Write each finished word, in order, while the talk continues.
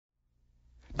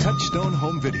Touchstone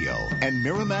Home Video and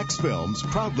Miramax Films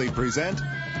proudly present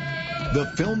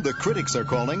the film the critics are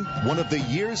calling one of the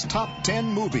year's top 10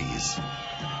 movies.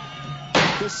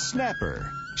 The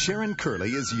Snapper. Sharon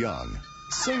Curley is young,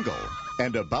 single,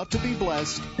 and about to be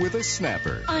blessed with a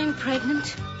snapper. I'm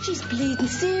pregnant. She's bleeding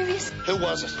serious. Who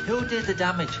was it? Who did the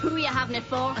damage? Who are you having it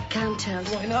for? I can't tell.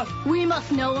 Why not? We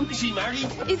must know him. Is he married?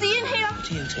 Is he in here? What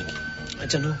do you think? I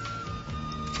don't know.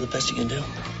 The best you can do.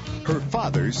 Her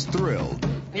father's thrilled.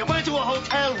 You went to a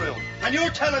hotel room, and you're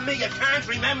telling me you can't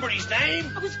remember his name?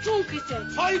 I was drunk, he said.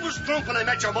 I was drunk when I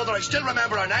met your mother. I still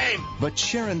remember her name. But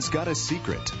Sharon's got a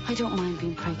secret. I don't mind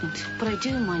being pregnant, but I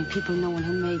do mind people knowing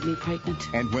who made me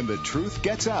pregnant. And when the truth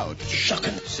gets out,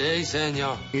 Shocking. Si,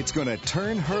 senor. it's going to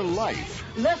turn her life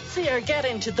Let's see her get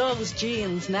into those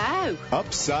jeans now.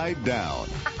 upside down.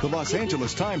 The Los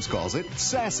Angeles Times calls it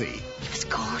sassy. It was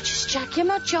gorgeous, Jackie. I'm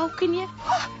not joking you.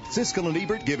 Siskel and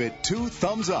Ebert give it 2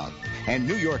 thumbs up. And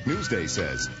New York Newsday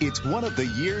says it's one of the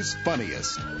year's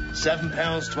funniest. 7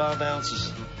 pounds, 12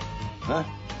 ounces. Huh?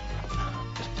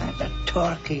 A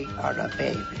turkey or a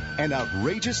baby. An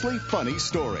outrageously funny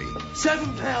story.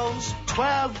 7 pounds,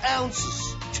 12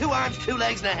 ounces. 2 arms, 2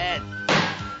 legs, and a head.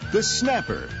 The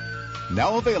Snapper.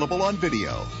 Now available on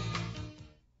video.